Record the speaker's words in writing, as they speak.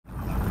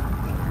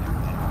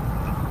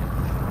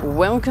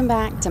Welcome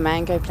back to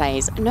Mango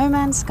Plays No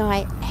Man's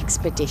Sky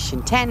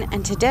Expedition 10,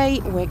 and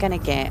today we're going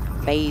to get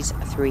Phase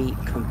 3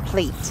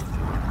 complete.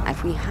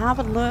 If we have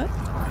a look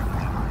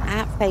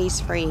at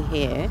Phase 3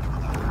 here,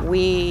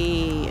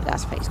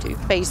 that's Phase 2.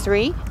 Phase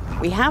 3,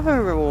 we have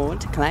a reward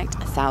to collect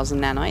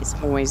 1,000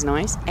 nanites, always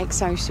nice,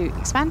 exosuit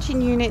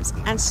expansion units,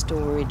 and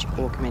storage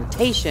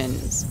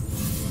augmentations.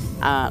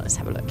 Let's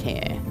have a look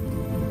here.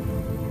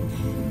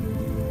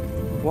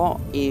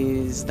 What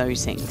is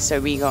those things? So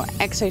we got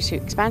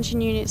exosuit expansion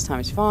units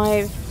times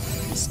 5,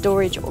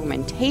 storage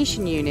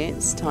augmentation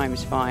units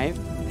times 5,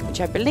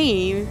 which I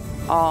believe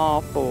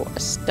are for a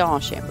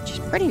starship, which is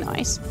pretty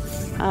nice.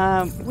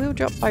 We'll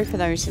drop both of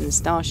those in the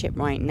starship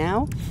right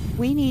now.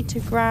 We need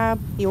to grab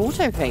the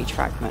autophage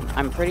fragment,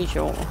 I'm pretty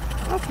sure.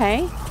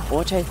 Okay,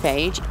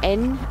 autophage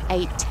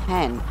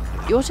N810.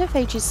 The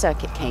autophage's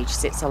circuit cage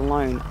sits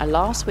alone, a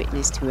last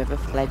witness to whoever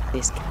fled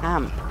this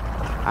camp.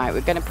 Alright,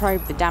 we're going to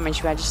probe the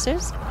damage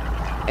registers.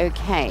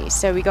 Okay,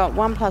 so we got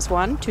 1 plus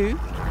 1, 2.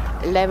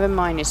 11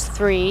 minus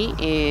 3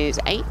 is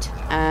 8.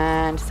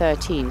 And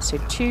 13. So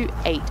 2,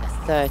 8,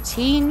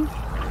 13.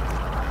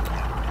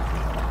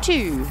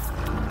 2.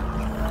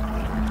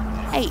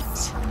 8.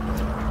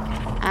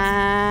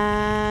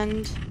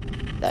 And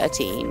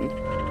 13.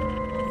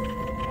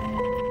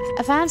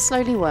 A van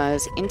slowly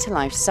whirs into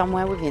life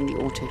somewhere within the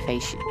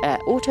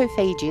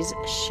autophage's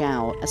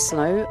shell. A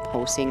slow,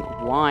 pulsing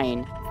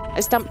whine.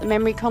 Let's dump the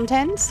memory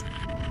contents.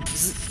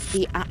 Zzz,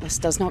 the Atlas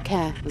does not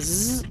care.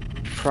 Zzz,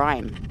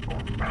 prime.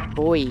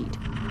 Void.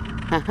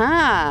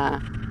 Haha.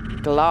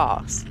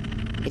 Glass.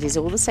 It is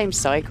all the same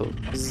cycle.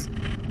 Zzz,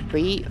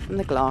 free from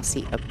the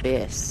glassy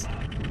abyss.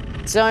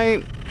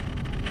 So,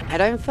 I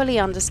don't fully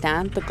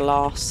understand the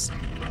glass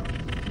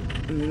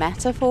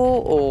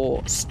metaphor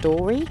or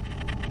story.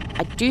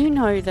 I do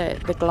know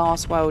that the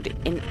glass world,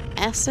 in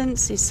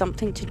essence, is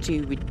something to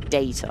do with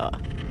data.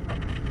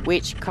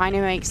 Which kind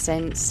of makes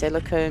sense.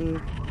 Silicon,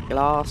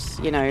 glass,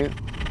 you know,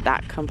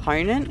 that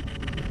component.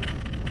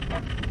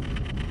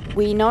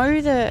 We know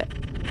that,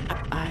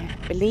 I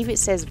believe it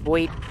says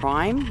Void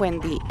Prime when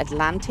the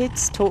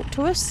Atlantids talk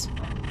to us.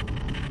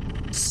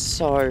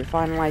 So,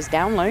 finalize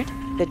download.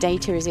 The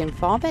data is in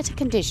far better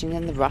condition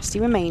than the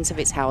rusty remains of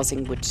its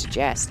housing would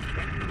suggest.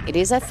 It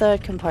is a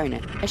third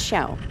component, a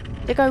shell,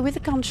 to go with the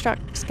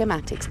construct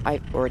schematics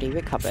I've already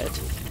recovered.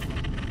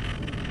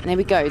 And there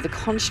we go, the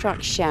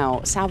construct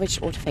shell,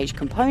 salvaged autophage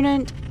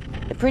component,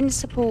 the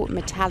principal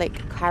metallic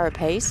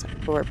carapace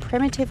for a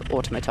primitive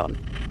automaton.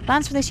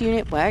 Plans for this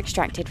unit were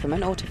extracted from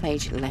an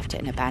autophage left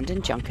at an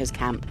abandoned junkers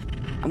camp.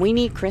 And we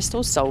need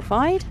crystal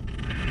sulfide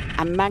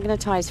and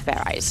magnetized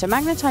ferrite. So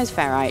magnetized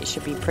ferrite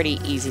should be pretty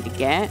easy to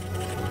get.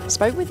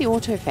 Spoke with the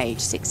autophage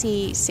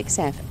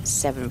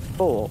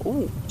 6E6F74.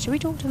 Ooh, should we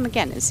talk to them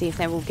again and see if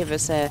they will give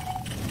us a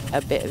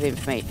bit of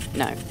information?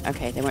 No,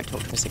 okay, they won't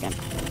talk to us again.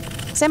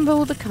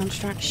 Assemble the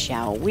construct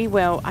shell. We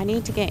will. I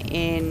need to get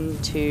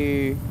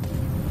into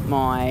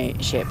my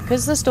ship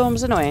because the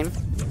storm's annoying.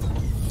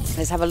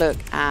 Let's have a look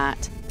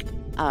at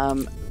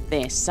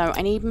this. So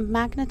I need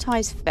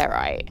magnetized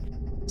ferrite.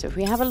 So if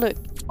we have a look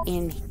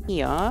in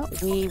here,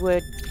 we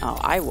would,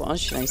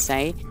 should I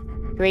say,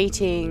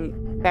 creating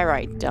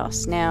ferrite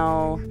dust.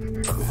 Now,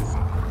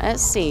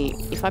 let's see.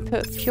 If I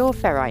put pure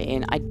ferrite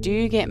in, I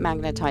do get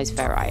magnetized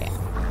ferrite.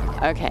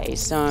 Okay,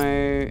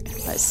 so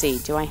let's see.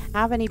 Do I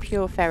have any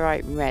pure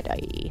ferrite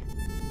ready?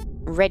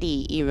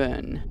 Ready,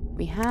 even.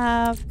 We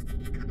have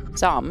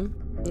some.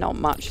 Not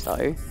much,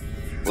 though.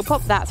 We'll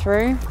pop that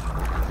through.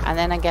 And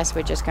then I guess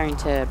we're just going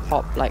to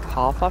pop, like,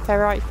 half our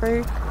ferrite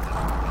through.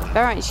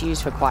 Ferrite is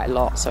used for quite a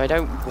lot, so I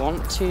don't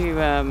want to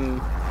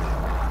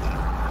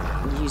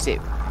use it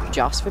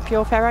just for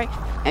pure ferrite.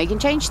 Now, you can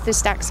change the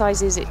stack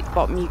sizes. At the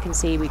bottom, you can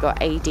see we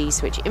got AD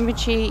switch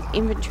inventory,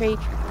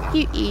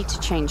 QE to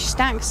change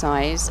stack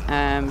size.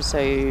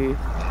 So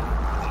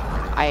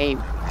I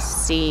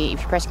see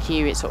if you press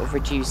Q, it sort of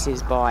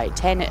reduces by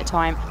 10 at a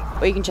time,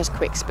 or you can just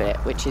quick split,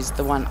 which is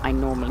the one I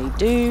normally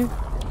do.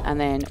 And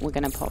then we're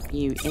going to pop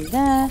you in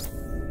there,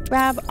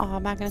 grab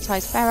our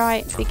magnetized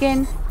ferrite,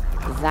 begin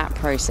that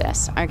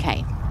process.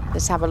 Okay,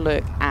 let's have a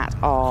look at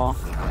our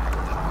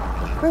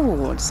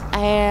rewards.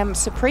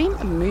 Supreme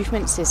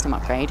movement system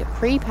upgrade,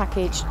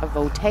 pre-packaged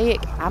voltaic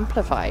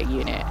amplifier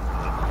unit.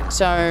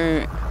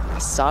 So,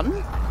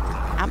 sun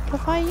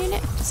amplifier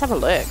unit? Let's have a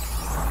look.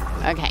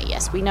 Okay,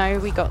 yes, we know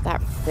we got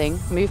that thing.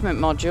 Movement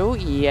module,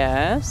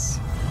 yes.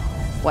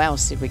 What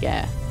else did we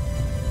get?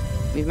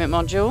 Movement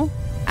module,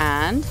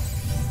 and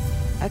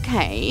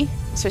okay,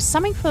 so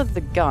something for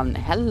the gun.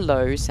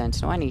 Hello,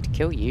 Sentinel, I need to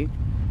kill you.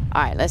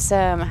 Alright, let's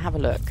have a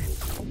look.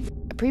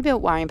 A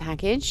pre-built wiring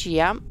package,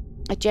 yeah.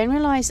 A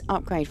generalized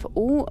upgrade for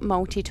all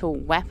multi-tool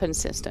weapon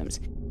systems,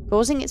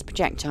 causing its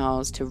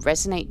projectiles to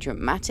resonate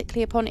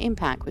dramatically upon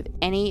impact with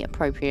any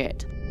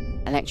appropriate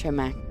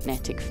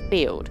electromagnetic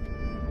field.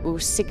 Will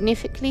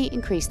significantly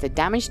increase the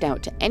damage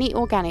dealt to any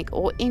organic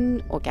or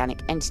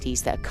inorganic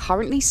entities that are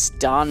currently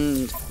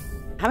stunned.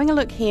 Having a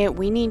look here,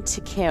 we need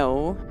to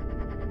kill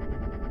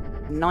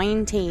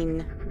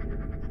 19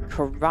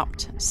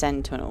 corrupt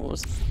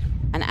sentinels.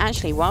 And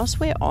actually, whilst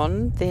we're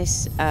on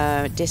this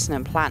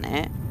dissonant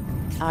planet,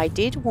 I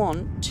did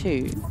want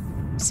to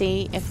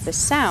see if the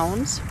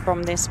sounds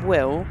from this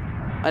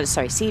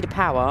seed of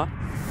power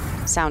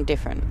sound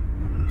different.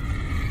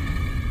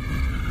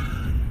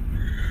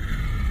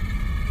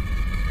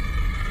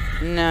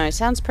 No, it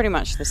sounds pretty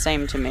much the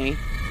same to me.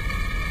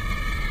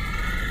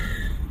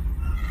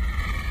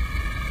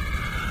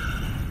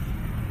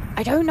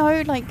 I don't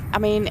know, like, I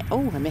mean,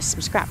 oh, I missed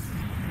some scrap.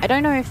 I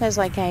don't know if there's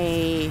like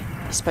you're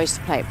supposed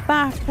to play it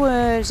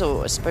backwards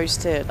or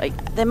supposed to,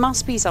 like, there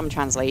must be some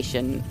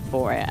translation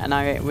for it, and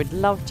I would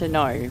love to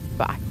know,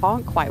 but I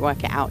can't quite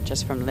work it out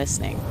just from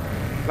listening.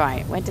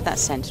 Right, where did that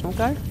sentinel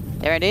go?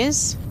 There it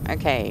is.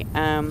 Okay,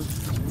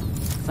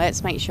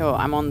 let's make sure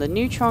I'm on the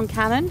neutron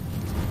cannon,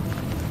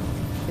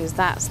 because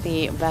that's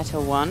the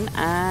better one,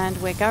 and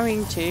we're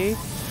going to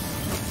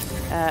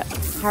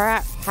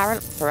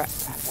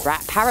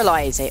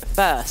paralyze it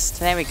first.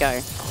 There we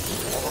go.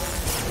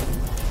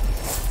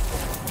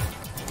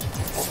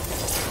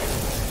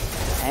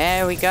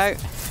 There we go.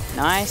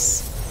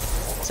 Nice.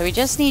 So we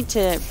just need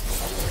to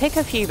pick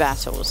a few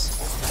battles.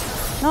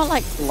 Not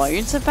like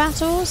loads of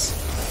battles,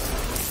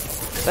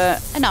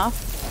 but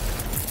enough.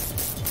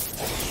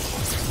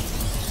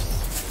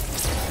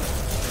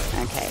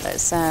 Okay,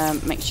 let's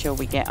make sure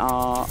we get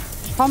our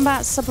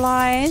combat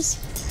supplies.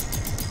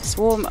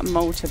 Swarm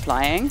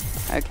multiplying.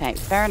 Okay,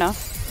 fair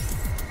enough.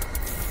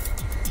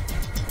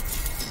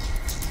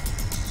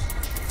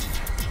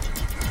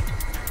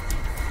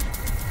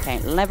 Okay,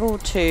 level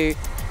 2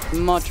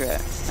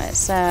 moderate.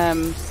 Let's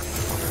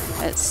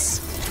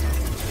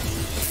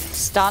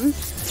stun.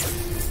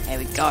 There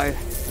we go.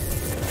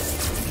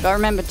 Gotta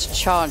remember to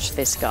charge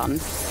this gun.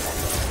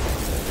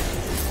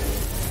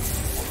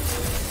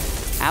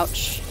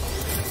 Ouch.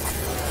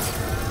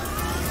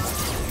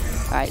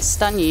 Alright,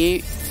 stun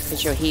you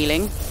because you're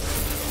healing.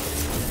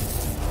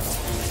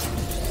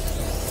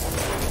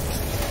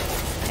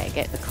 Okay,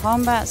 get the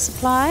combat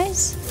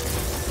supplies.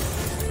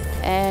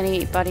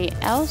 Anybody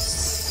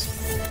else?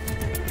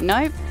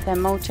 Nope, they're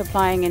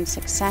multiplying in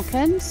 6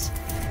 seconds.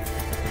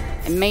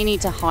 I may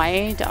need to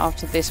hide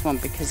after this one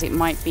because it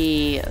might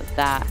be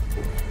that...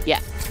 Yeah,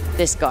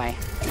 this guy.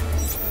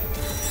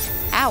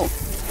 Ow!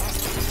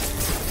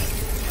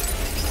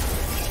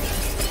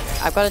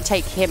 I've got to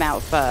take him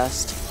out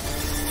first.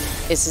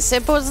 It's as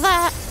simple as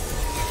that.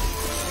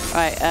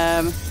 Right,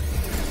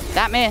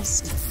 that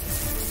missed.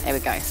 There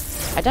we go.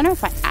 I don't know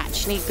if I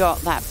actually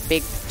got that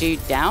big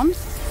dude down.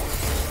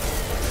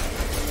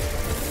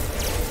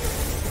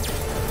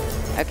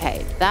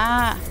 Okay,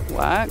 that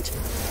worked.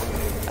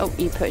 Oh,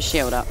 you put a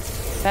shield up.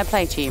 Fair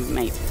play to you,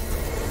 mate.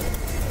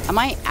 Am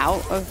I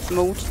out of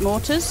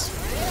mortars?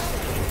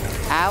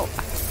 Ow.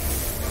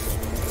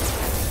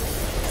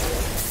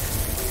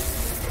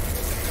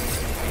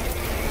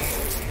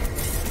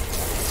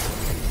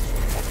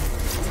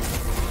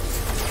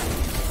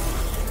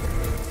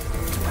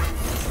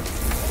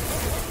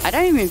 I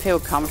don't even feel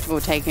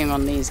comfortable taking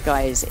on these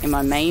guys in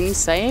my main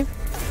save.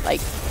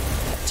 Like,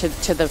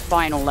 to the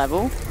final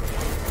level.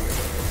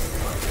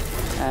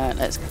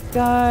 Let's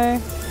go.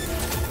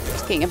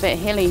 It's getting a bit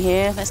hilly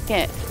here. Let's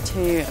get to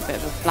a bit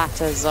of a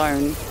flatter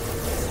zone.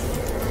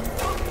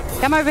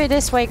 Come over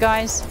this way,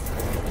 guys.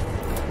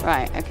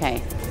 Right, okay.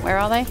 Where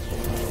are they?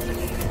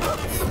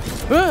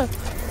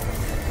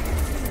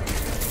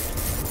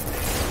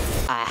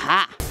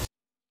 Aha!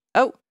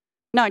 Oh,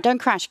 no, don't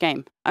crash,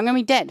 game. I'm gonna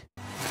be dead.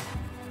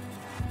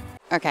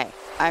 Okay,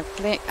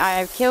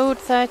 I've killed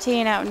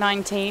 13 out of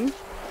 19.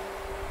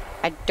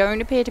 I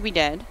don't appear to be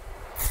dead.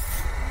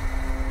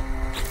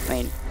 I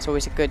mean, it's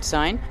always a good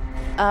sign.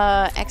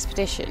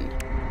 Expedition.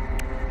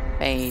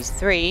 Phase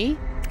 3.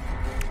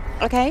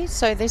 Okay,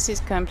 so this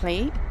is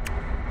complete.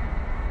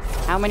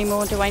 How many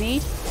more do I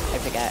need? I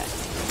forget.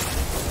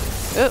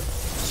 Oh,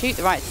 shoot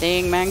the right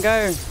thing,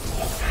 Mango.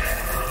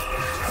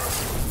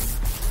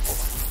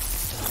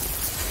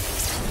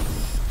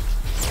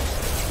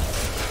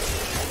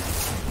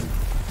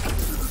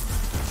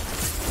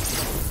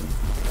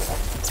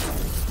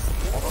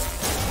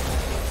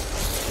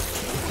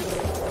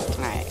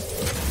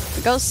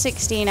 Got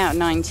 16 out of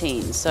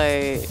 19,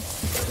 so,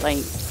 like,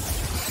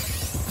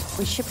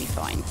 we should be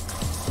fine.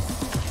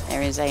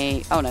 There is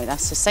a... Oh, no,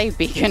 that's a save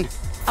beacon.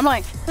 I'm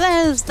like,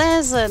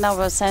 there's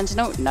another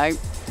sentinel. Nope.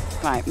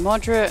 Right,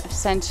 moderate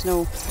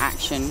sentinel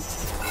action.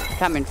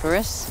 Coming for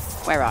us.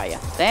 Where are you?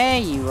 There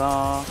you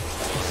are.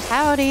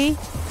 Howdy.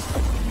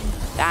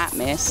 That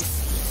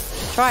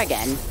missed. Try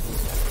again.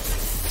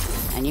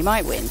 And you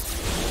might win.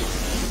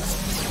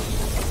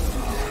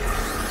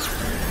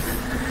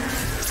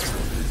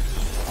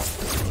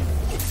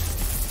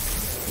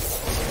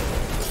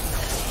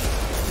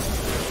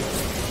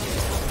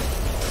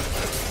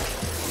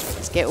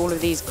 Get all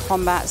of these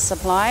combat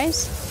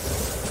supplies.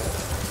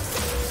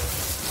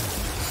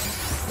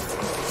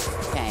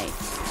 Okay.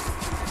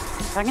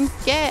 If I can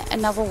get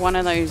another one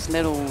of those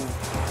little...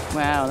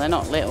 Well, they're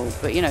not little,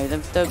 but you know,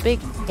 the big...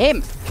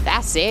 Him!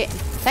 That's it!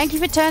 Thank you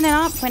for turning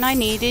up when I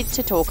needed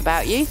to talk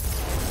about you.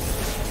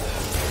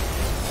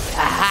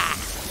 Aha!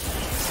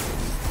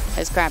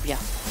 let's grab you.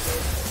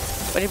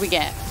 What did we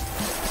get?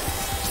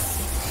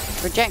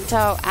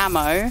 Projectile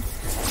ammo.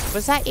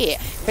 Was that it?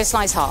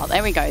 Crystallized heart.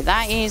 There we go.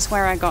 That is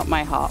where I got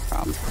my heart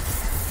from.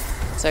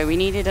 So we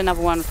needed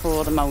another one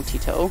for the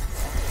multi-tool.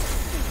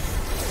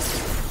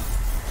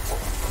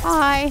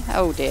 Hi.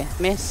 Oh dear.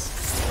 Miss.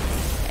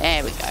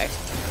 There we go.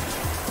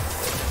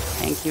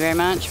 Thank you very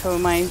much for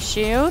my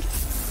shield.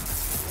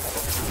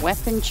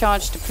 Weapon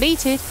charge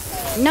depleted.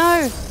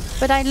 No,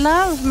 but I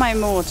love my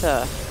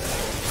mortar.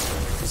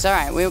 It's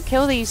alright. We'll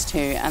kill these two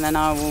and then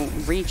I will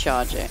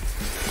recharge it.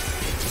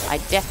 I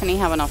definitely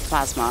have enough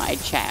plasma. I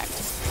checked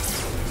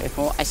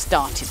before I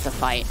started the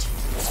fight.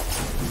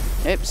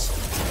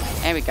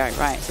 Oops. There we go.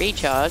 Right.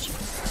 Recharge.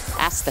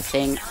 That's the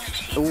thing.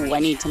 Ooh, I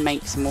need to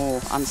make some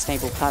more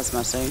unstable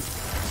plasma soon.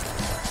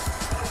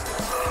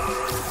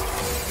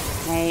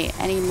 Okay.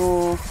 Any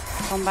more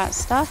combat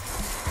stuff?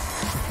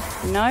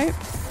 Nope.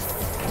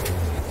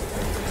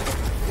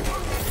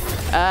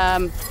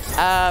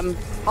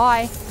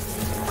 Hi.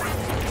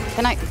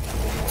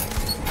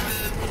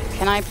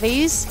 Can I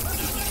please?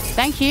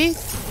 Thank you.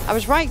 I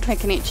was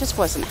right-clicking, it just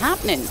wasn't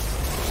happening.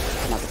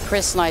 Another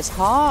crystallized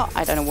heart.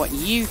 I don't know what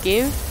you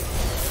give.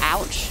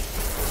 Ouch.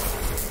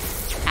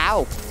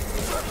 Ow.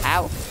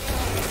 Ow.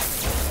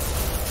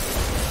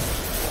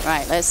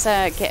 Right, let's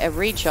get a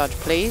recharge,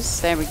 please.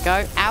 There we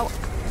go. Ow.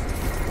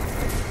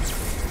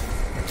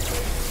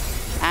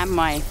 And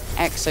my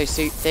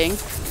exosuit thing.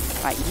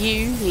 Right,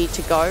 you need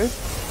to go.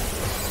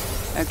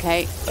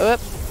 Okay, up.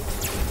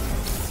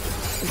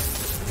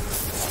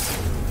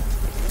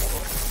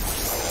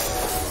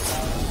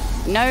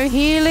 No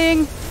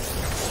healing.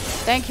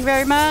 Thank you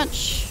very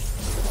much.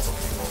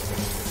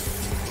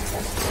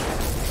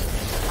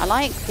 I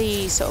like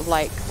the sort of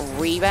like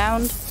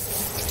rebound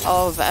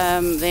of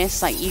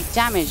this. Like you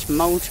damage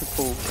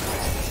multiple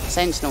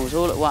sentinels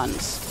all at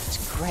once. It's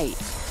great.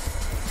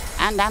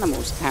 And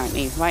animals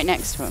apparently right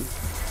next to them.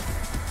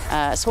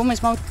 Swarm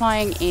is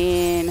multiplying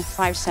in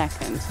 5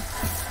 seconds.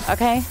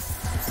 Okay.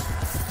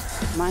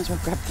 Might as well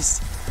grab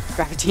this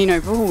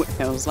Gravitino ball, it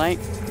feels like.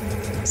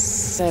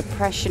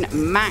 Suppression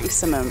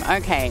maximum.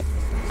 Okay.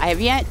 I have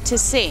yet to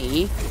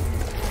see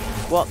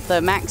what the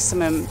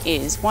maximum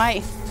is. Why?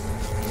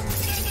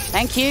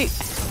 Thank you.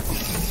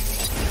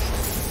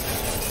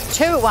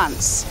 2 at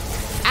once.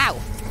 Ow.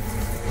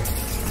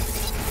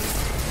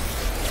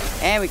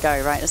 There we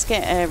go. Right, let's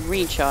get a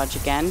recharge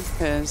again,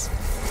 because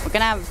we're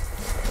going to have,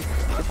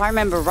 if I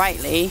remember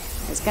rightly,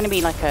 it's going to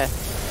be like a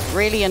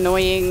really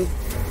annoying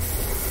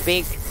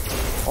big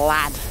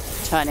lad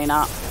turning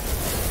up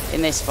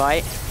in this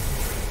fight.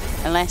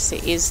 Unless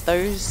it is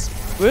those...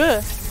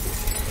 Ugh.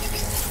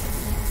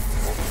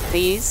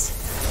 Please,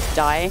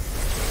 die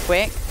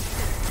quick.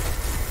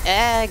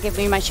 Give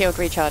me my shield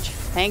recharge.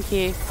 Thank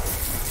you.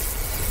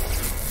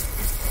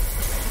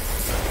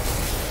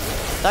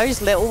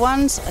 Those little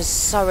ones are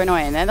so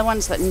annoying. They're the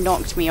ones that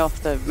knocked me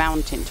off the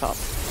mountaintop.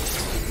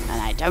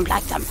 And I don't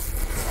like them.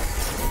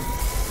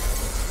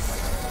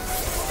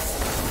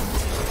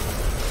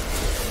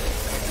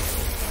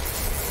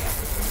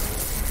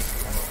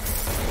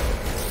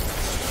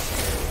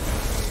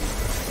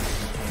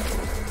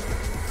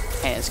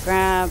 Okay, let's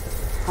grab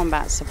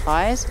combat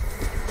supplies.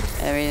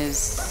 There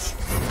is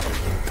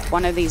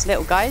one of these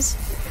little guys.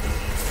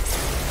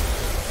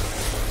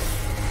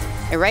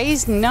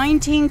 Erase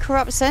 19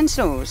 corrupt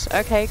sentinels.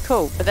 Okay,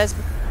 cool. But there's...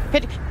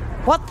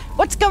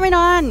 What's going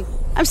on?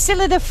 I'm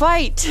still in a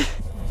fight.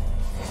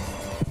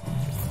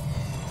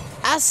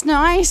 That's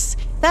nice.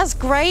 That's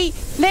great.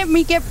 Let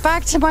me get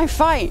back to my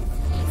fight.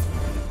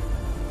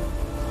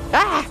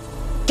 Ah!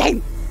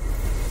 Game!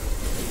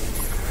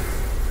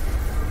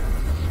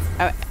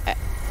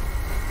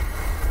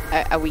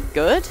 Are we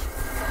good?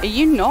 Are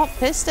you not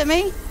pissed at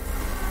me?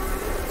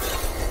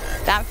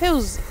 That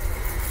feels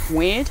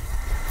weird.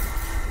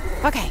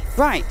 Okay,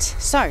 right.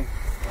 So,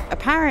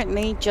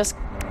 apparently just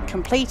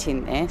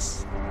completing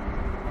this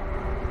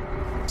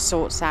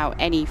sorts out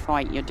any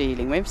fight you're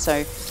dealing with.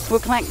 So, we'll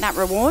collect that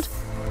reward.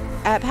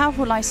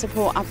 Powerful life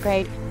support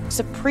upgrade.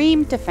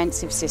 Supreme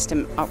defensive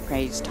system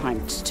upgrades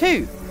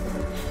 ×2.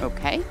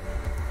 Okay.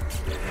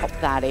 Pop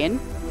that in.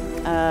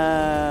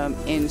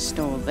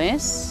 Install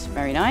this.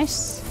 Very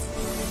nice.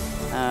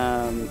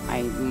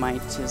 I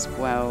might as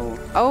well...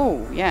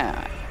 Oh,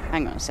 yeah.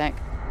 Hang on a sec.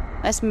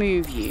 Let's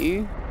move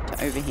you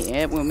to over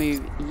here. We'll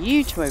move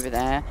you to over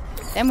there.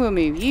 Then we'll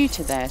move you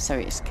to there so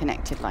it's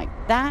connected like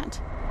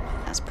that.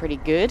 That's pretty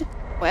good.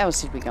 What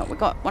else did we got? We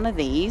got one of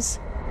these.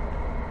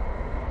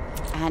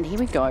 And here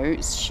we go.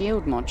 It's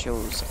shield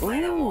modules.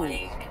 Ooh.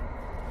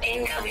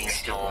 Incoming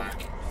storm.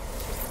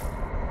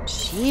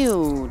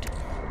 Shield.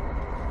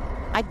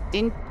 I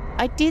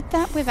did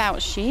that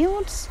without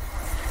shields?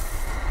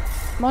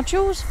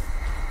 Modules?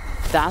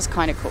 That's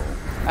kind of cool.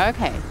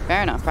 Okay,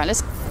 fair enough. Right,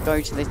 let's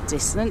go to the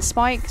dissonance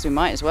spike, because we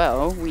might as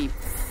well. We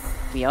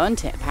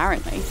earned it,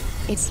 apparently.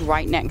 It's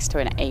right next to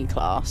an A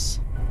class.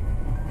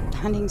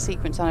 Landing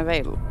sequence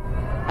unavailable.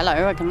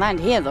 Hello, I can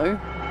land here, though.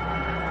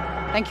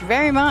 Thank you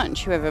very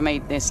much, whoever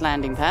made this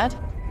landing pad.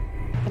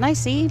 Can I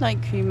see,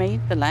 like, who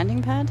made the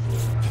landing pad?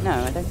 No,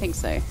 I don't think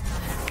so.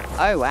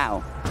 Oh,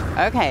 wow.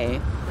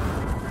 Okay.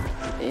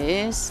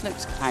 This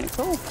looks kind of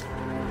cool.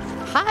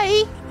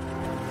 Hi!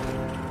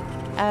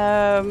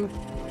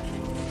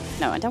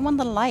 No, I don't want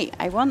the light.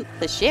 I want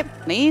the ship,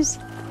 please.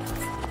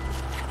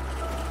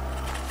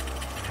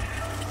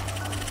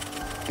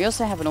 We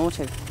also have an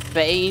auto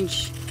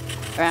beige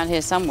around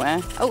here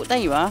somewhere. Oh, there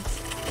you are.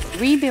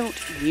 Rebuilt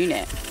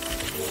unit.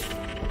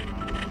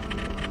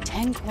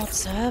 10 quad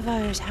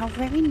servos. How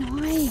very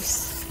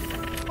nice.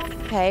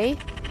 Okay.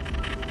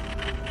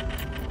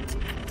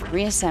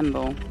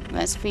 Reassemble.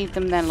 Let's feed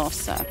them their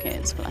lost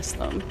circuits. Bless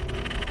them.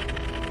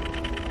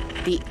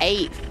 The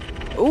 8th.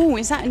 Oh,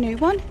 is that a new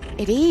one?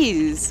 It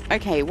is.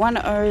 Okay,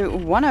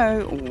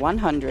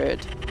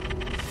 100.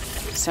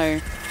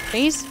 So,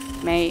 please,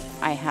 may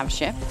I have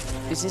ship?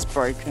 This is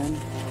broken.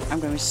 I'm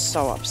going to be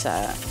so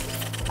upset.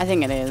 I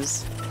think it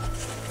is.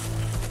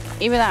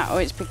 Either that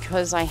or it's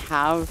because I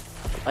have,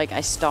 like,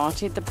 I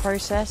started the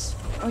process.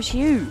 Oh, it's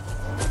you.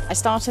 I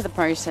started the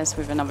process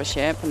with another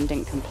ship and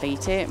didn't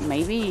complete it.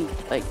 Maybe,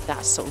 like,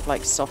 that sort of,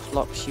 like, soft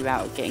locks you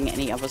out of getting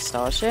any other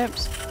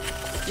starships.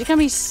 It's going to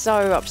be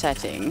so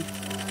upsetting.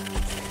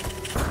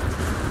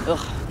 Ugh.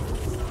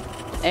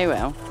 Oh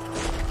well.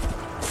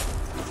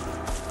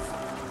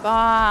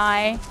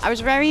 Bye. I was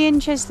very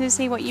interested to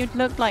see what you'd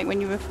look like when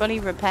you were fully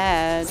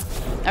repaired.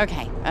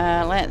 Okay,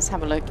 let's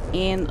have a look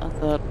in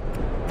the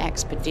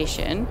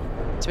expedition.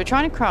 So we're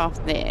trying to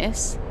craft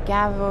this.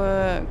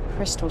 Gather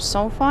crystal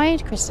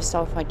sulfide. Crystal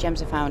sulfide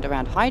gems are found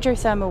around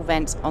hydrothermal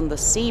vents on the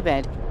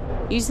seabed.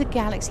 Use the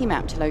galaxy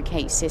map to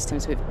locate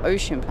systems with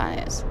ocean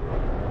planets.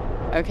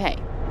 Okay,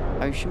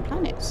 ocean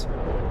planets.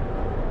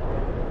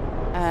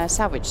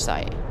 Salvage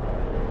site.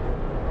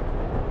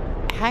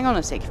 Hang on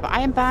a sec. If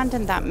I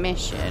abandon that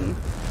mission,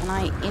 can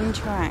I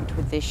interact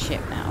with this ship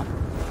now?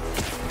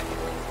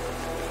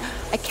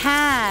 I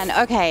can.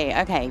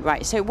 Okay,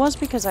 right. So it was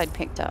because I'd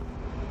picked up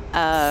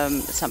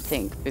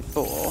something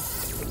before,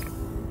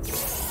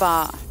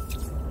 but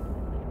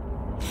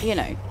you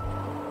know,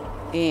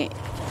 you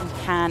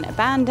can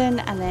abandon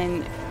and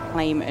then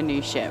claim a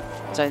new ship.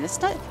 So it's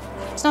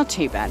not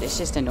too bad. It's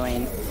just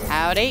annoying.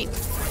 Howdy.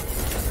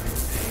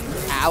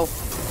 Ow.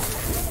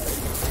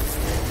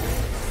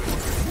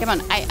 Come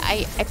on,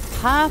 I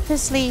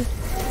purposely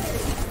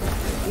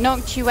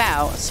knocked you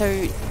out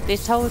so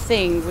this whole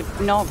thing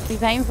would not be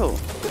painful.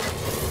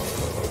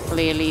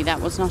 Clearly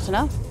that was not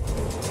enough.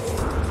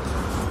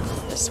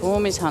 The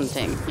swarm is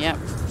hunting. Yep.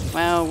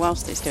 Well,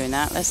 whilst it's doing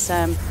that, let's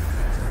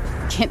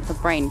get the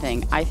brain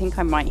thing. I think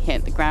I might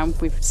hit the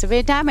ground with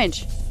severe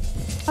damage.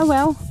 Oh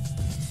well.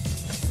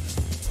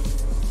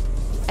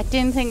 I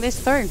didn't think this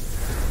through.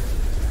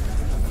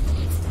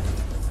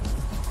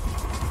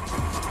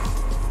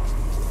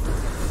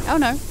 Oh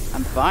no,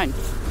 I'm fine.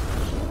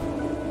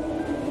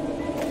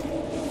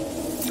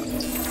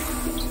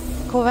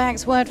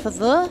 Korvac's word for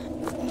the.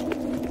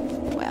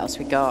 What else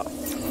we got?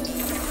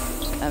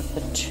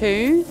 For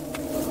 2.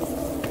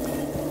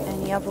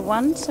 Any other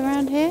ones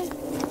around here?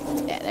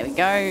 Yeah, there we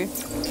go. I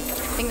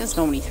think there's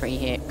normally 3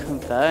 here.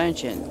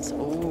 Convergence.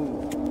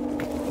 Ooh.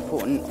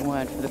 Important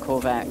word for the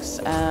Korvacs.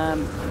 I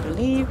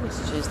believe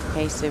it's just a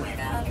case of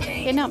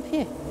getting up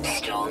here.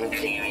 Storm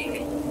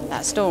clearing.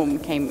 That storm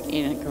came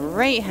in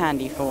great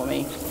handy for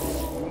me.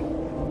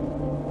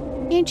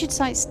 The ancient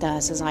site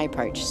stirs as I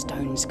approach.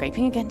 Stone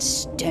scraping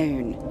against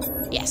stone.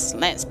 Yes,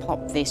 let's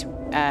pop this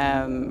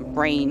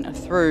brain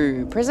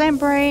through. Present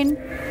brain.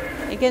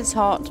 It gets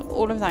hot.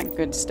 All of that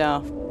good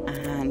stuff.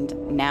 And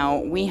now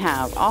we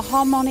have our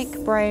harmonic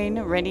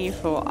brain ready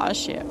for our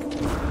ship.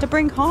 To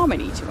bring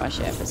harmony to our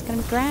ship. It's going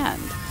to be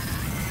grand.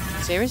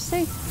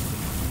 Seriously?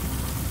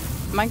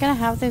 Am I going to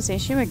have this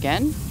issue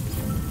again?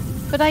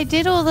 But I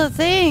did all the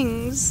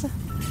things.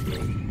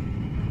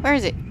 Where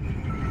is it?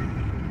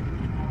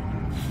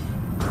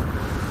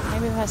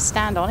 Maybe if I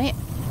stand on it?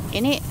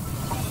 In it?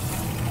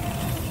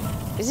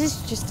 Is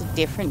this just a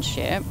different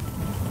ship?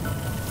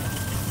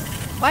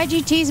 Why'd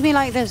you tease me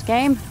like this,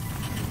 game?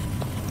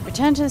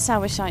 Return to the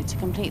salvage site to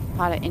complete the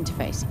pilot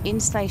interface.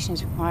 Installation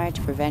is required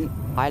to prevent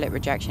pilot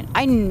rejection.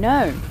 I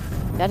know!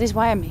 That is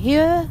why I'm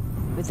here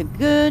with the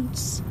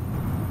goods.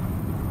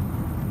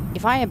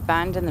 If I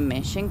abandon the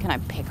mission, can I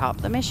pick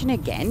up the mission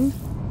again?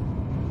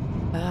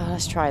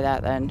 Let's try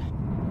that then.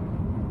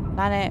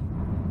 Planet.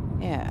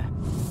 Yeah.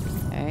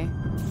 Okay.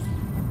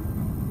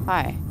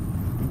 Hi.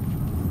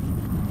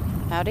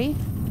 Howdy?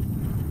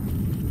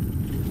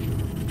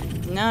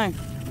 No.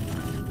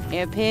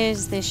 It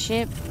appears this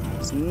ship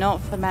is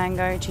not for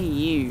Mango to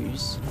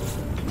use.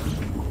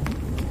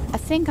 I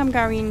think I'm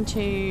going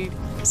to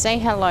say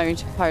hello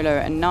to Polo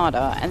and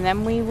Nada, and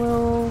then we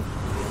will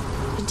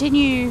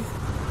continue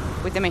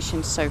with the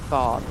mission so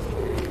far.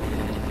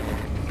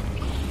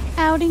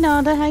 Howdy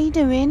Nada, how you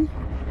doing?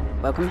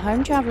 Welcome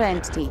home, traveler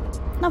entity.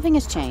 Nothing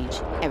has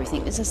changed.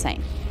 Everything is the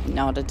same.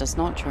 Nada does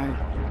not drone.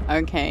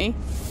 Okay.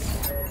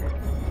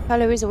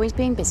 Polo is always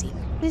being busy.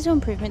 Little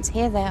improvements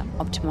here, there,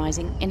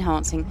 optimizing,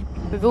 enhancing.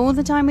 With all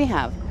the time we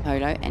have,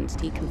 Polo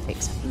entity can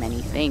fix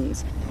many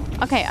things.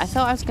 Okay, I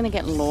thought I was going to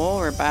get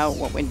lore about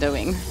what we're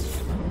doing.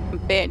 I'm a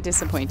bit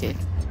disappointed.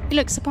 You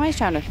look surprised,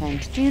 Jonathan.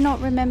 Do you not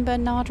remember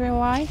Nada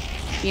or I?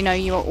 You know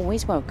you are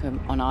always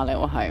welcome on our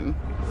little home.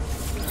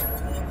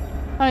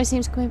 Follow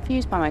seems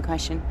confused by my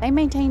question. They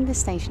maintain this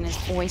station has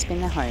always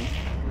been their home,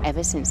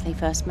 ever since they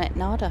first met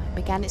Nada,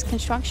 began its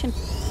construction.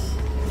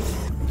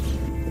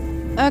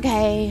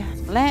 Okay,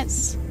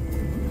 let's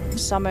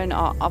summon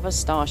our other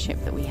starship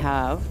that we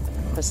have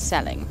for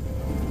selling.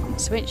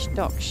 Switch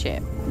dock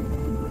ship.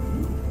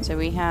 So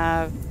we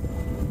have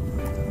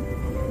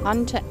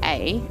Hunter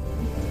A,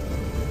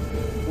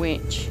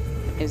 which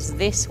is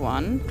this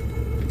one.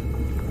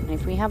 And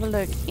if we have a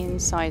look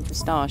inside the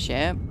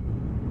starship,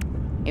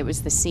 it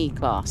was the C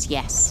class.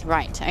 Yes,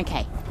 right,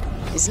 okay.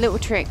 This little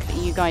trick that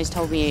you guys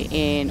told me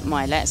in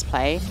my Let's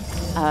Play,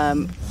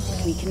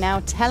 we can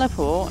now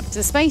teleport to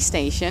the space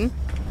station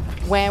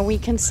where we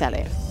can sell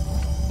it.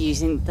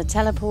 Using the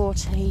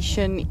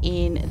teleportation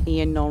in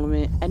the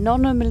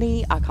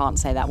anomaly, I can't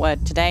say that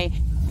word today,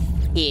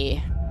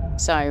 here.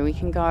 So we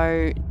can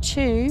go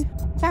to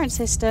parent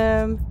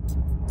system.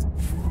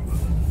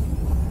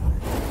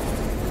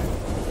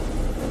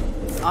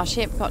 Our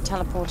ship got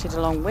teleported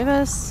along with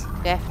us.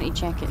 Definitely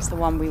check it's the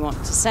one we want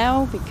to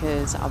sell,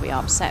 because I'll be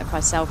upset if I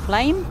sell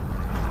flame.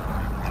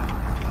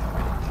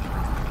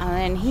 And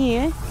then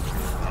here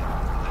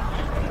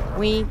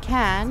we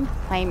can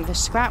claim the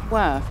scrap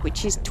worth,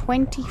 which is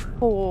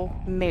 24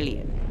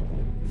 million.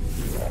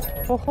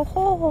 Ho, ho,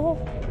 ho.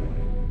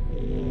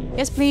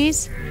 Yes,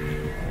 please.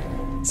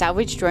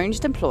 Salvage drones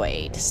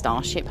deployed.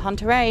 Starship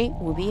Hunter A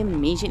will be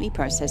immediately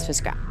processed for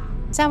scrap.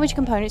 Salvage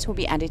components will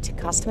be added to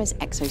customers'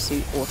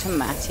 exosuit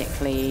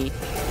automatically.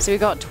 So we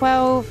got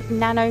 12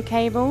 nano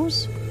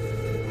cables.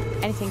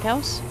 Anything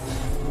else?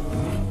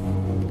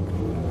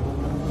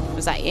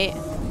 Was that it?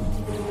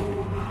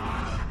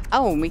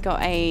 Oh, and we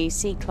got a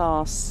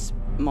C-class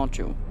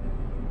module.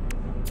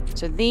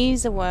 So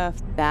these are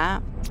worth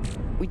that.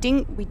 We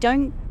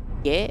don't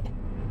get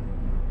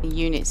the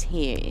units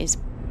here. It's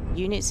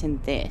units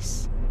in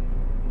this.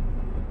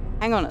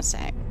 Hang on a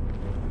sec.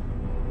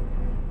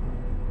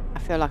 I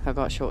feel like I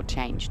got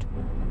shortchanged.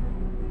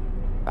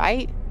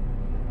 Right?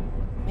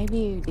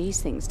 Maybe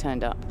these things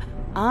turned up.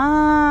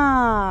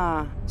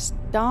 Ah!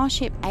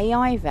 Starship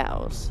AI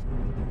Vels.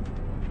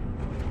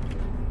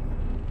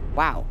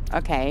 Wow,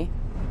 okay.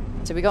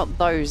 So we got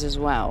those as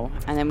well.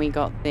 And then we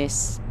got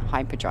this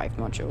hyperdrive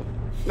module.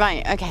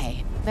 Right,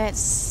 okay.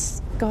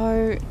 Let's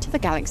go to the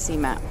galaxy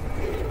map.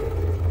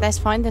 Let's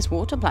find this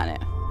water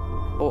planet.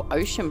 Or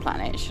ocean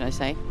planet, should I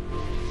say.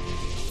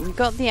 We've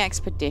got the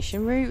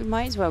expedition route. We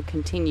might as well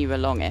continue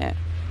along it.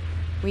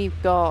 We've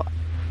got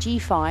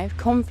G5.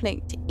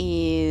 Conflict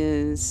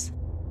is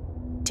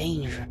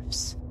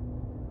dangerous.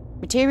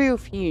 Material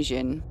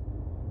fusion.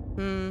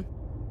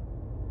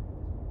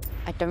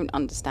 I don't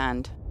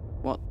understand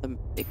what the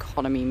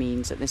economy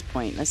means at this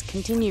point. Let's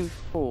continue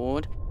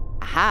forward.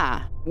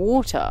 Aha!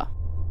 Water.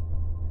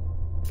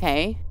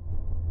 Okay.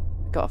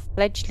 We've got a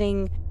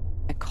fledgling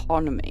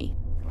economy.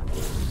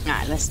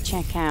 Alright, let's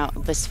check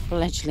out this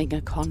fledgling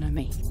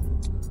economy.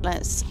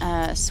 Let's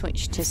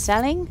switch to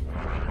selling.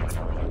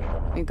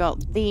 We've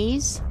got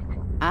these.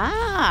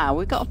 Ah,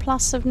 we've got a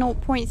plus of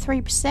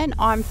 0.3%.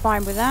 I'm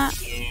fine with that.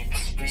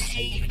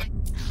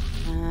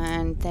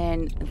 And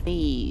then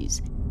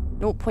these.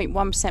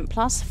 0.1%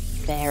 plus.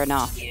 Fair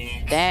enough.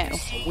 There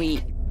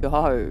we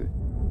go.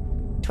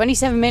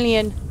 27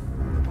 million.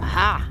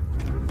 Aha.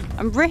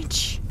 I'm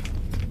rich.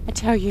 I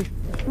tell you.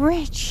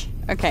 Rich.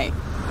 Okay.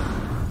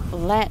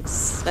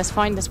 Let's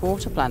find this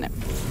water planet.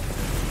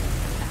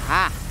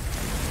 Aha.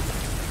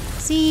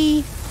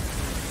 See?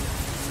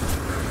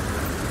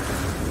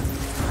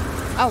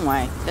 Oh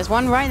my, there's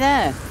one right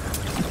there.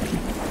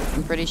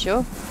 I'm pretty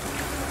sure.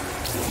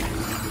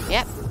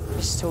 Yep.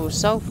 Crystal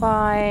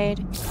sulfide.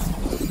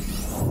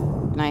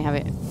 Can I have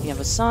it the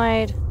other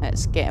side?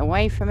 Let's get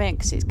away from it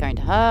because it's going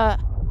to hurt.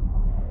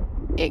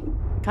 It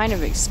kind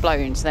of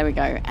explodes. There we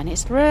go. And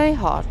it's really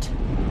hot.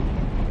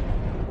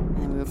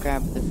 And we'll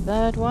grab the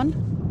third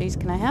one. Please,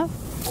 can I have?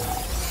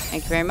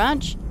 Thank you very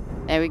much.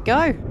 There we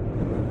go.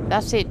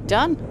 That's it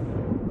done.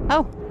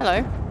 Oh,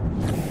 hello.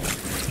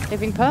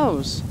 Living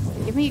pearls.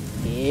 Give me...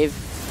 Give.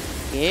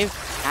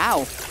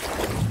 Ow.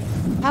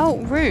 How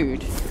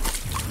rude.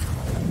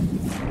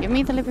 Give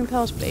me the living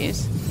pearls,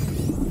 please.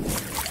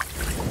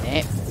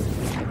 There.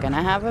 We're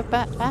gonna have a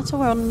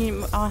battle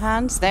on our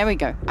hands. There we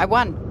go. I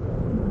won.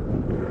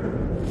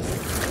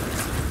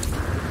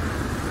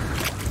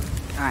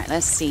 Alright,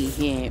 let's see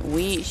here.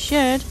 We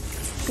should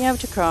be able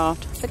to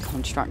craft the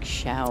construct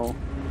shell.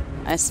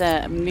 Let's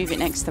move it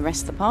next to the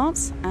rest of the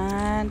parts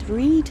and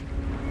read.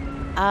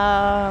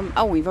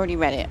 Oh, we've already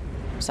read it.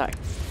 So,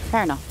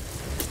 fair enough.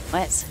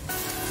 Let's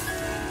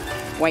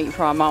wait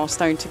for our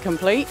milestone to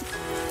complete.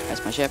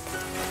 Where's my ship?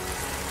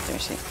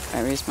 Seriously,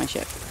 where is my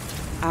ship?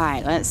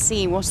 Alright, let's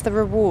see. What's the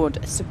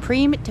reward?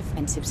 Supreme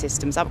Defensive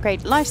Systems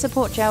upgrade. Life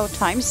Support Gel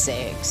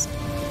 ×6.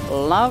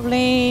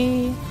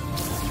 Lovely.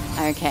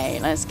 Okay,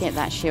 let's get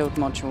that shield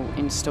module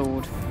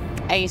installed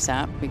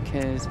ASAP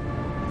because,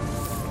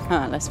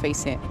 let's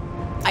face it,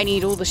 I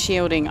need all the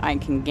shielding I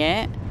can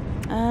get.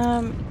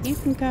 You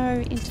can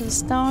go into the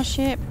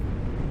starship.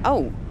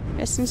 Oh,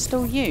 let's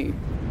install you.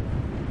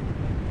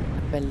 I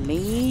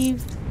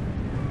believe.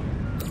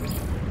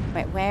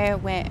 Wait,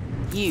 where?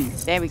 You.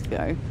 There we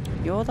go.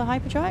 You're the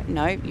hyperdrive?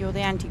 No, you're the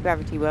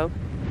anti-gravity wheel.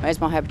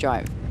 Where's my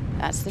hyperdrive?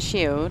 That's the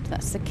shield.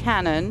 That's the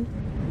cannon.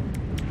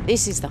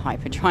 This is the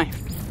hyperdrive.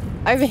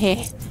 Over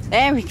here.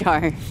 There we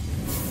go.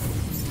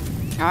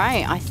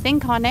 Alright, I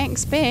think our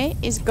next bit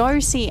is go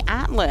see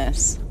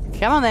Atlas.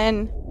 Come on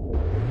then.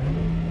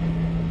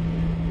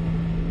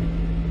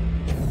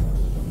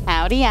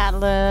 Howdy,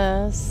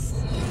 Atlas.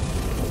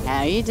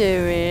 How you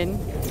doing?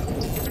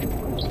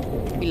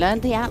 We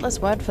learned the Atlas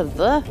word for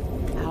the.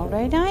 How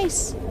very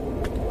nice.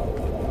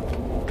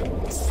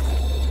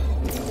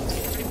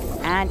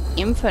 And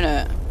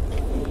infinite.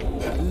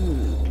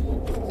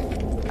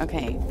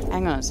 Okay,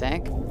 hang on a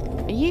sec.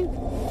 Are you...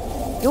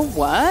 Your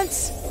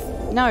words?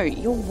 No,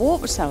 your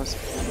warp cells.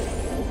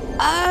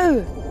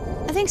 Oh!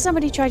 I think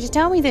somebody tried to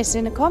tell me this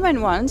in a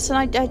comment once, and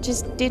I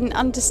just didn't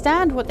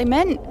understand what they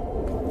meant.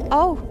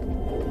 Oh.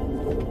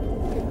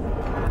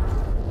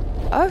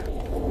 Oh.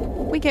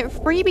 We get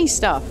freebie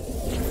stuff.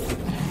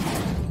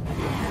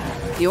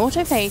 The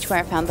autophage where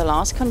I found the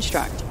last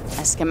construct.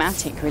 A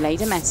schematic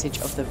relayed a message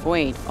of the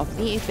void of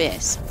the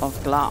abyss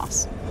of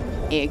glass.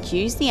 It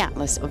accused the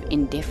Atlas of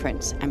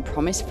indifference and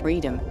promised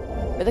freedom,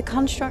 but the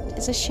construct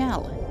is a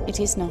shell. It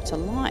is not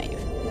alive.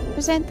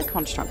 Present the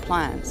construct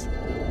plans.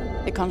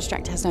 The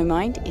construct has no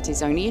mind, it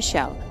is only a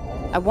shell.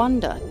 I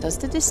wonder, does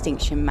the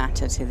distinction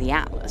matter to the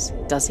Atlas?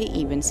 Does he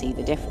even see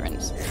the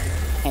difference?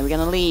 Okay, we're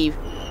gonna leave.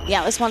 The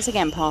Atlas once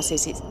again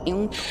passes its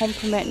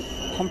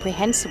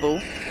incomprehensible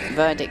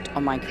verdict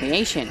on my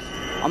creation,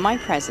 on my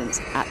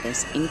presence at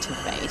this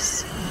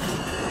interface.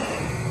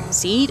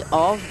 Seed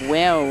of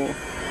Will.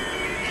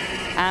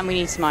 And we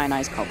need some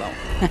ionized cobalt.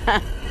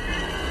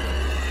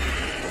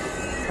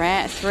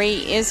 Prayer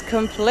 3 is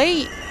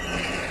complete.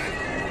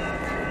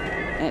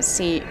 Let's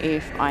see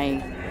if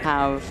I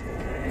have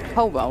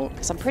cobalt,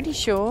 because I'm pretty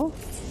sure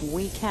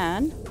we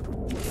can,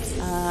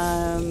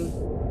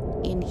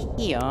 in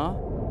here,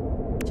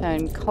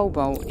 turn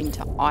cobalt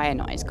into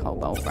ionized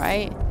cobalt,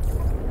 right?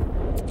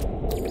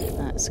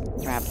 Let's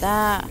grab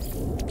that.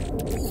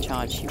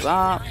 Charge you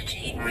up.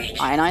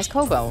 Ionized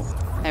cobalt.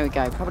 There we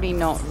go. Probably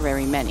not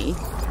very many.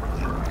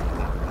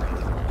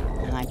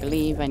 And I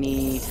believe I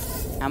need...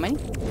 How many?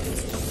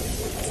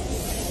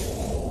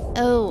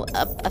 Oh,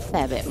 a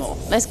fair bit more.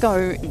 Let's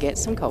go get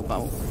some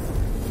cobalt.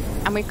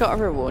 And we've got a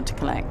reward to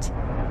collect.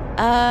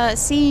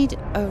 Seed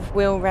of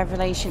Will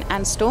Revelation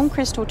and Storm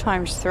Crystal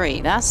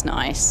 ×3. That's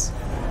nice.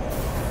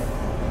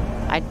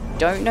 I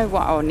don't know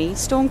what I'll need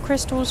Storm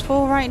Crystals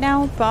for right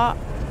now, but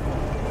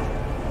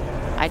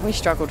we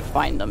struggle to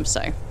find them,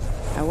 so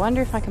I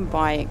wonder if I can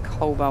buy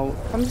cobalt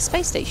from the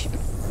space station.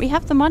 We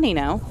have the money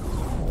now.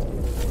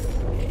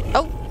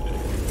 Oh!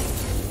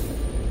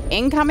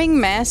 Incoming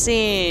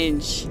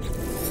message!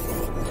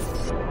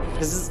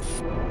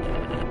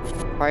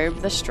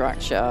 Probe the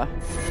structure.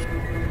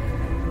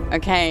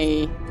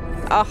 Okay.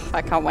 Oh,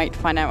 I can't wait to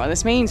find out what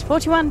this means.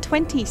 41,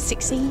 20,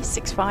 60,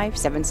 65,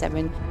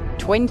 77,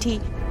 20,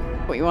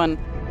 41.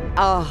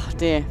 Oh,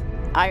 dear.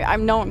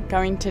 I'm not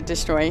going to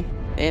destroy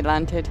the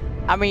Atlantid.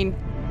 I mean,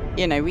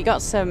 you know, we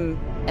got some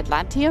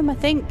Atlantium, I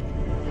think,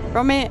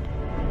 from it.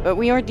 But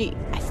we already...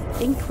 I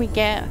think we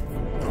get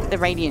the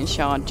Radiant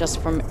Shard just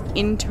from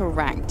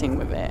interacting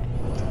with it,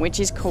 which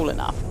is cool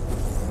enough.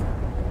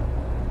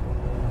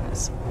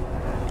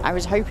 I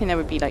was hoping there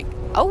would be like...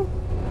 Oh!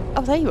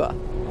 Oh, there you are.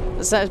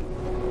 So...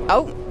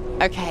 Oh!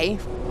 Okay.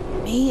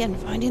 Me and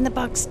finding the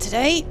bugs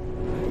today.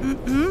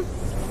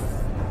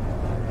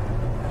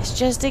 Let's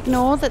just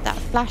ignore that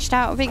flashed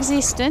out of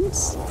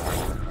existence.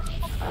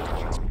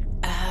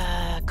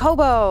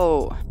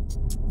 Cobalt!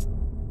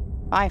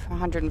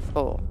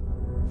 504.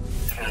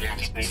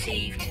 Product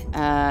received.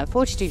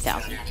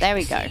 42,000. There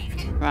we go.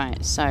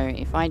 Right, so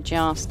if I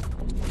just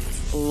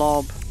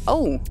lob...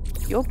 Oh!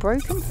 You're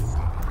broken?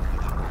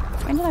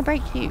 When did I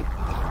break you?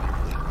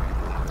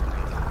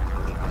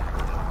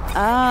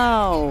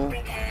 Oh.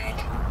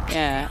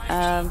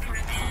 Yeah,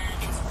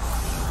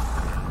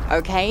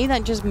 okay,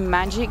 that just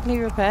magically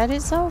repaired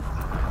itself.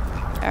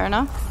 Fair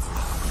enough.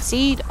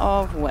 Seed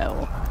of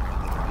Will.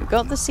 We've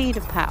got the Seed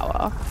of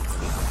Power.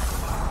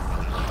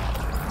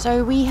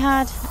 So we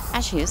had...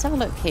 Actually, let's have a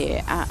look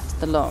here at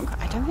the log.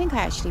 I don't think I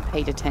actually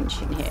paid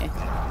attention here.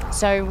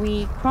 So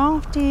we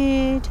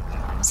crafted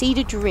Seed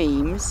of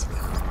Dreams.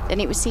 Then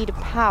it was Seed of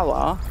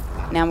Power.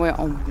 Now we're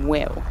on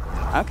Will.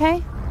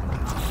 Okay.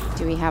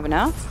 Do we have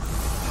enough?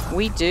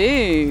 We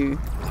do.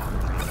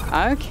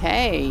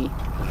 Okay.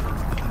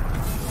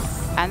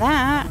 And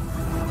that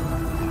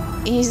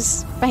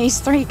is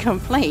phase 3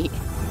 complete.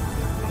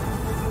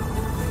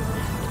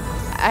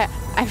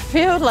 I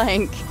feel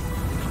like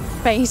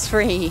phase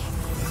 3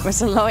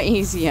 was a lot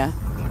easier.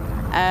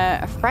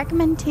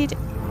 Fragmented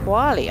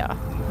qualia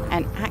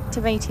and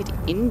activated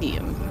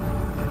indium.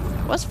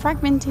 What's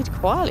fragmented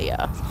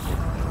qualia?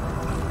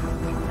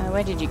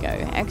 Where did you go?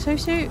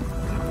 Exosuit?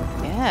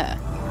 Yeah.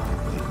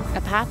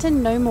 A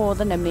pattern no more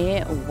than a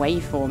mere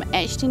waveform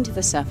etched into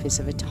the surface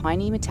of a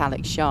tiny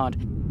metallic shard.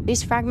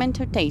 This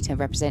fragment of data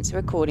represents a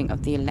recording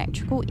of the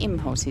electrical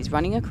impulses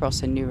running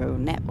across a neural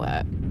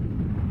network.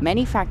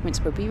 Many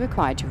fragments will be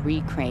required to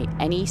recreate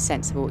any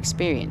sensible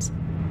experience,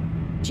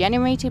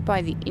 generated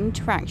by the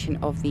interaction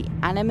of the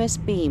animus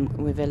beam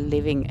with a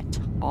living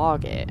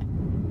target.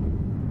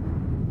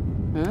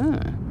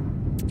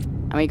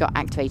 And we got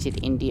activated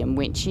indium,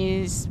 which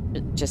is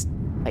just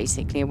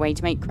basically a way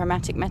to make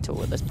chromatic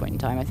metal at this point in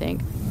time, I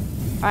think.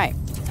 Alright.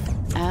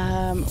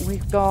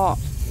 We've got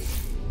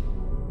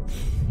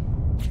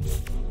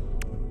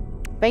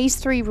Phase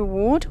 3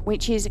 reward,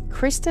 which is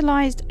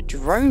crystallized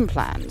drone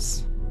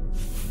plans.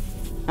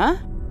 Huh?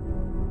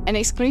 An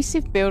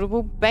exclusive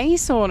buildable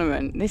base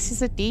ornament. This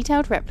is a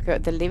detailed replica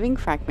of the living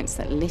fragments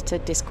that litter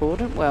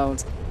discordant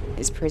worlds.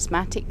 It's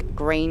prismatic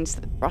grains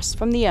that thrust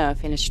from the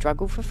earth in a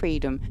struggle for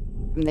freedom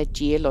from their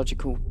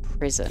geological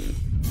prison.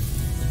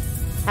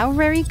 How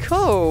very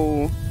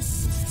cool.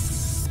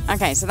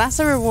 Okay, so that's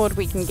a reward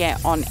we can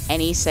get on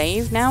any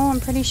save now, I'm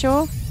pretty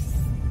sure.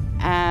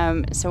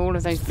 So all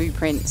of those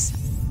blueprints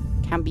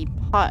can be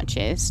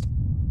purchased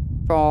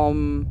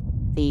from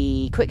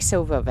the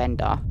Quicksilver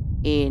vendor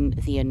in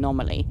the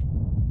anomaly.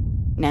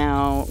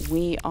 Now,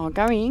 we are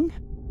going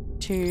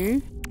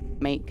to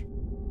make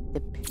the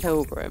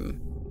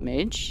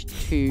pilgrimage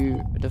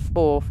to the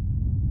 4th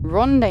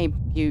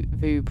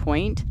rendezvous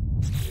point.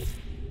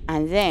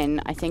 And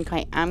then I think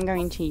I am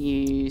going to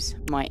use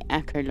my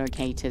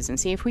echolocators and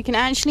see if we can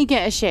actually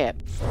get a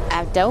ship.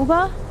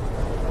 Abdelba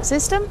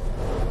system?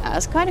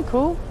 That's kind of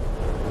cool.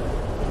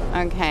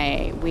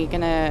 Okay, we're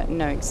gonna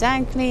know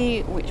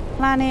exactly which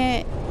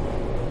planet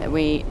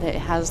that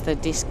has the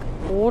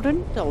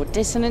discordant or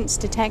dissonance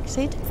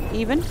detected,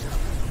 even.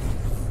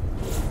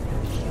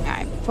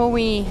 Alright, before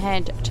we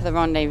head to the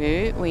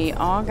rendezvous, we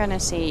are gonna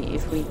see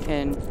if we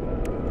can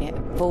get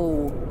a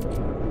full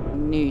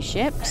new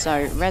ship.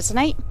 So,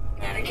 resonate.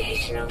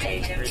 Navigational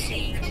data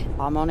received.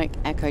 Harmonic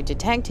echo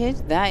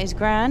detected. That is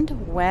grand.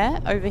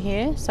 Where? Over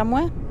here,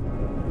 somewhere?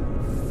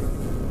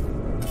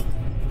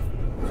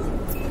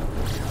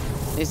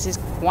 This is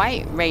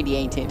quite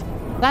radiated.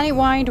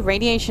 Planet-wide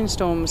radiation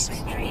storms.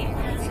 Extreme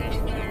hazard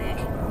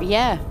planet.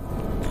 Yeah.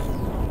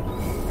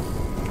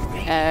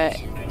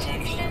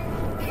 Protection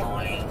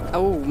falling.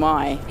 Oh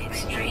my.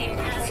 Extreme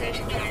hazard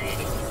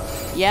planet.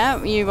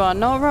 Yeah, you are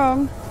not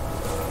wrong.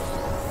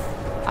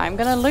 I'm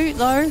gonna loot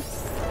though.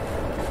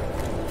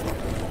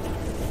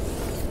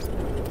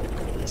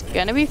 It's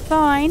gonna be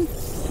fine.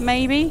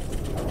 Maybe.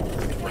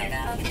 Weather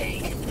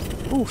update.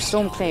 Ooh,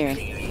 storm clearing.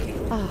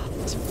 Ah,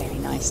 that's very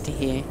nice to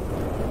hear.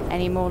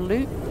 Any more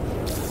loot?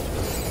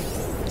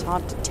 It's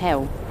hard to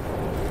tell.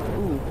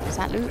 Ooh, is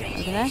that loot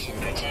over there? Radiation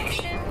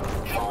protection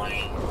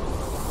falling.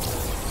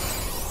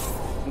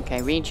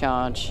 Okay,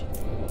 recharge.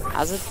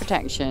 Hazard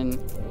protection.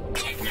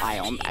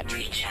 Ion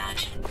battery.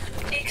 Recharge.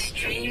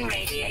 Extreme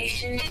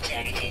radiation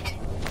detected.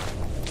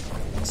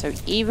 So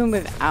even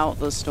without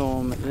the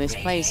storm, this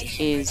place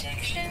is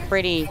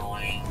pretty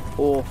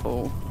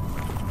awful.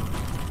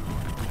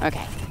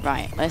 Okay,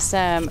 right. Let's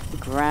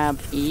grab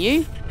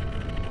you.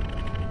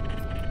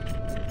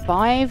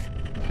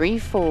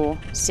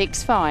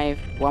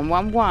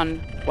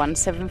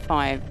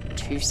 53465111175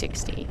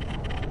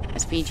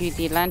 Let's feed you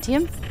the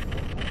Atlanteum.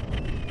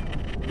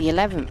 The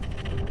 11th.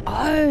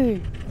 Oh,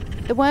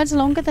 the word's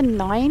longer than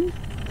 9.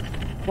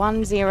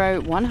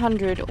 10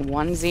 100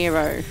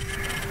 10.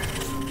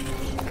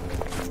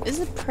 This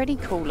is a pretty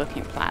cool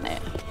looking planet.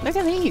 Look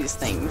at these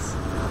things.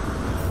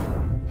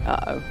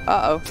 Uh-oh.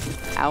 Uh-oh.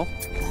 Ow.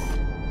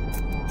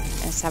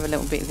 Let's have a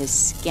little bit of a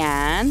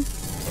scan.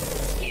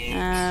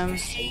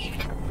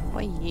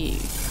 What are you?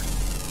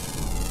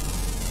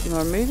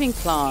 You're a moving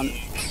plant.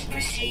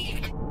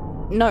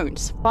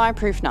 Notes.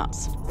 Fireproof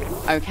nuts.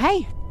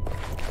 Okay.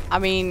 I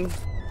mean,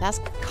 that's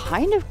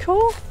kind of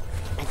cool.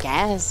 I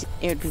guess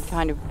it would be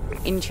kind of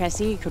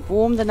interesting. You could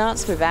warm the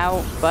nuts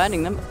without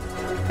burning them.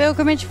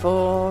 Pilgrimage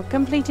 4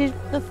 completed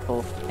the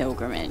 4th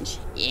pilgrimage.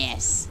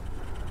 Yes.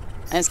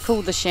 Let's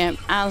call the ship,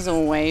 as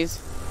always.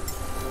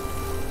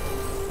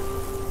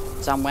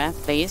 Somewhere,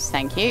 please.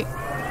 Thank you.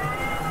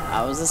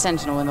 Oh, it was a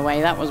sentinel in the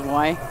way. That was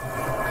why.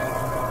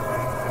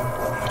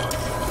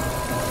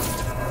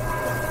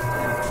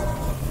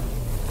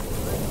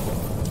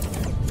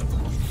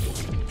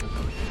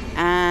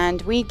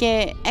 And we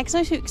get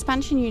exosuit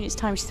expansion units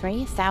times 3,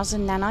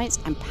 1,000 nanites,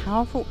 and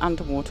powerful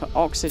underwater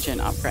oxygen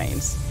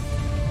upgrades.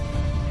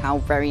 How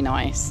very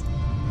nice.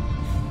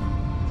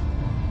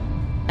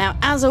 Now,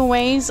 as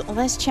always,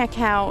 let's check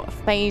out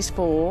phase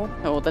 4,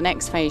 or the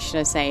next phase, should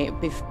I say,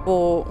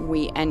 before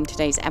we end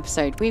today's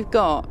episode. We've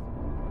got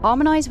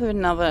harmonize with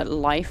another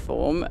life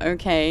form.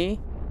 Okay.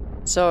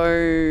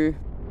 So,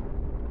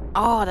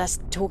 that's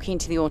talking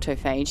to the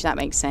autophage. That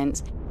makes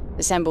sense.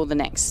 Assemble the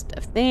next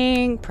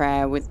thing.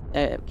 Prayer with,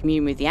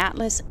 commune with the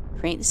Atlas.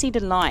 Create the seed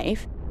of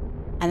life.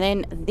 And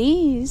then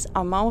these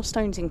are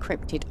milestones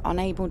encrypted,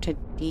 unable to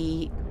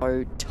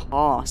decode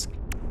task,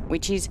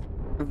 which is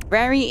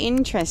very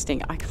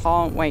interesting. I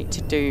can't wait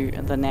to do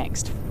the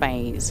next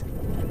phase.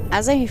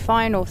 as a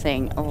final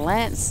thing,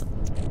 let's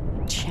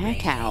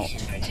check out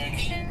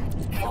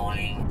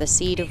the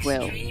Seed of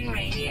Will.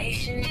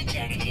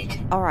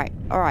 Alright,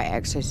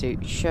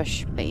 Exosuit,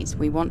 shush, please.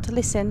 We want to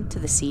listen to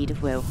the Seed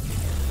of Will.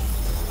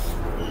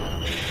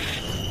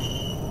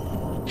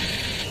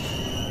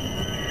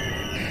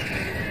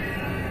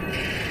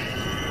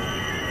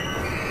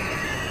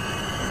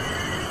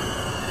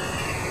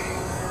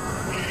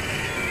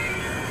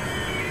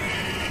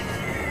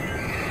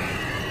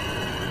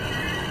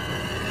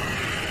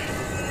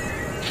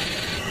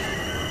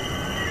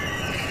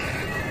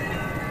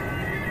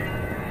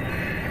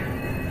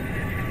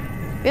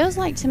 Feels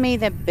like to me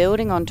they're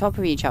building on top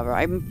of each other.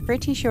 I'm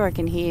pretty sure I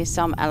can hear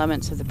some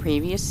elements of the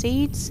previous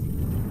seeds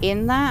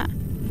in that.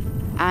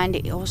 And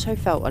it also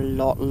felt a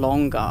lot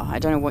longer. I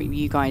don't know what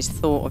you guys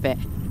thought of it.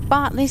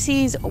 But this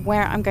is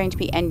where I'm going to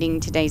be ending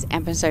today's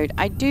episode.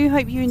 I do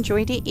hope you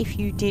enjoyed it. If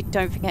you did,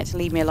 don't forget to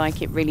leave me a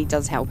like. It really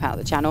does help out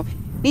the channel.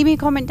 Leave me a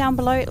comment down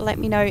below. Let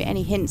me know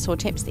any hints or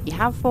tips that you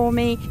have for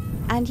me.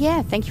 And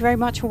yeah, thank you very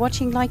much for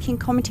watching, liking,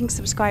 commenting,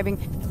 subscribing,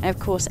 and of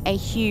course a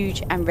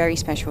huge and very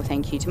special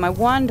thank you to my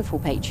wonderful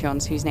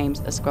Patreons whose names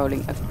are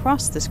scrolling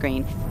across the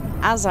screen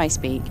as I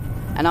speak,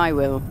 and I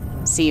will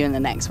see you in the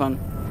next one.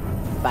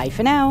 Bye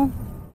for now.